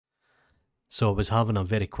So I was having a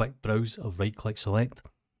very quick browse of right click select,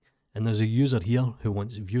 and there's a user here who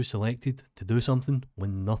wants view selected to do something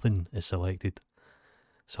when nothing is selected.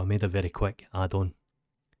 So I made a very quick add-on.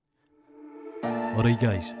 Alright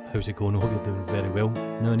guys, how's it going? I hope you're doing very well.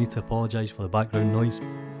 Now I need to apologise for the background noise.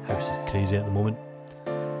 House is crazy at the moment.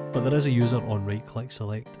 But there is a user on right click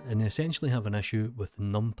select, and they essentially have an issue with the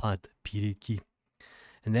Numpad period key.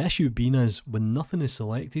 And the issue being is when nothing is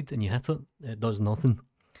selected and you hit it, it does nothing.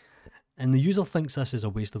 And the user thinks this is a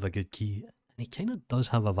waste of a good key, and he kind of does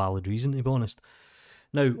have a valid reason, to be honest.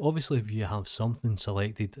 Now obviously if you have something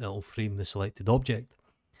selected, it'll frame the selected object.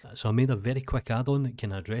 So I made a very quick add-on that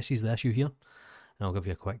kind of addresses the issue here, and I'll give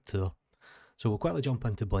you a quick tour. So we'll quickly jump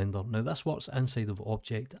into Blender. Now this works inside of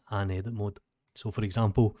object and edit mode. So for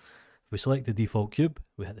example, if we select the default cube,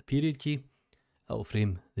 we hit the period key, it'll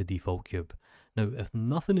frame the default cube. Now if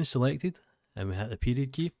nothing is selected and we hit the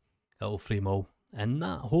period key, it'll frame all. And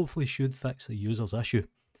that hopefully should fix the user's issue.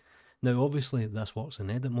 Now obviously this works in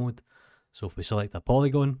edit mode, so if we select a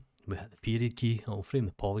polygon, we hit the period key, it'll frame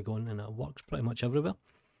the polygon, and it works pretty much everywhere.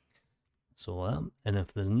 So that, and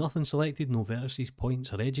if there's nothing selected, no vertices,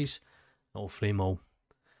 points or edges, it'll frame all.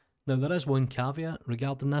 Now there is one caveat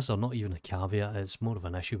regarding this, or not even a caveat, it's more of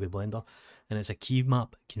an issue with Blender, and it's a key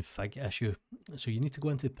map config issue. So you need to go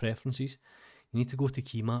into preferences, you need to go to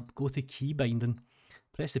key map, go to key binding,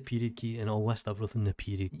 press the period key, and it'll list everything in the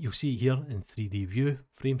period. You'll see it here in 3D view,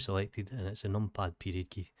 frame selected, and it's a Numpad period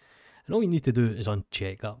key. And all you need to do is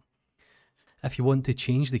uncheck that. If you want to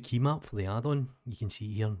change the key map for the add-on, you can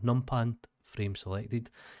see here Numpad frame selected,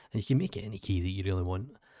 and you can make it any key that you really want.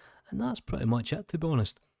 And that's pretty much it, to be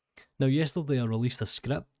honest. Now yesterday I released a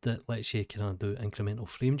script that lets you kind of do incremental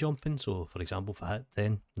frame jumping. So for example, if I hit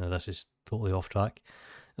 10, now this is totally off track,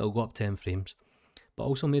 it'll go up 10 frames. But I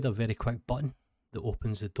also made a very quick button that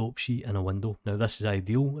opens the dope sheet in a window. Now this is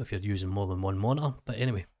ideal if you're using more than one monitor, but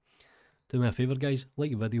anyway, do me a favour guys,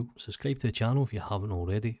 like the video, subscribe to the channel if you haven't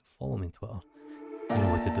already, follow me on Twitter, you know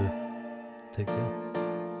what to do. Take care.